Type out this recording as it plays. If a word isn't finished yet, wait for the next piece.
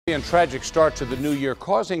And tragic start to the new year,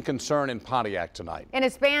 causing concern in Pontiac tonight. In a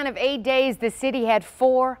span of 8 days, the city had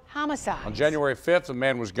 4 homicides. On January 5th, a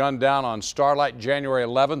man was gunned down on Starlight. January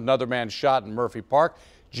 11th, another man shot in Murphy Park.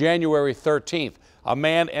 January 13th, a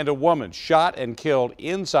man and a woman shot and killed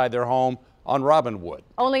inside their home on Robinwood.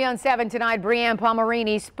 Only on 7 tonight, Brianne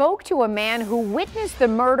Palmerini spoke to a man who witnessed the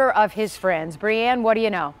murder of his friends. Brianne, what do you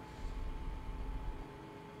know?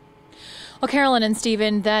 Well, Carolyn and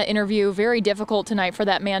Stephen, that interview very difficult tonight for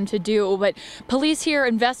that man to do, but police here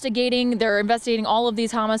investigating, they're investigating all of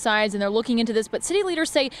these homicides and they're looking into this, but city leaders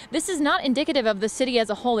say this is not indicative of the city as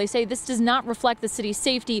a whole. They say this does not reflect the city's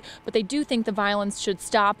safety, but they do think the violence should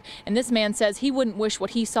stop, and this man says he wouldn't wish what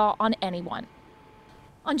he saw on anyone.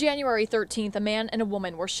 On January 13th, a man and a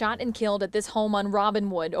woman were shot and killed at this home on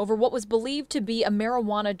Robinwood over what was believed to be a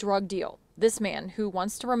marijuana drug deal. This man, who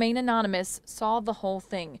wants to remain anonymous, saw the whole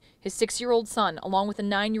thing. His 6-year-old son, along with a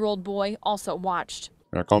 9-year-old boy, also watched.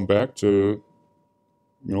 I come back to,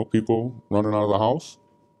 people running out of the house.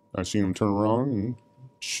 I see him turn around and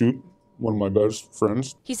shoot one of my best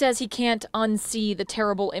friends. He says he can't unsee the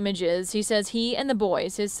terrible images. He says he and the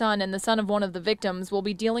boys, his son and the son of one of the victims, will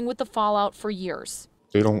be dealing with the fallout for years.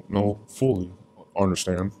 They don't fully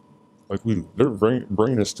understand like we do. Their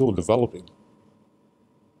brain is still developing.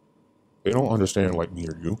 They don't understand like me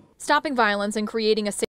or you. Stopping violence and creating a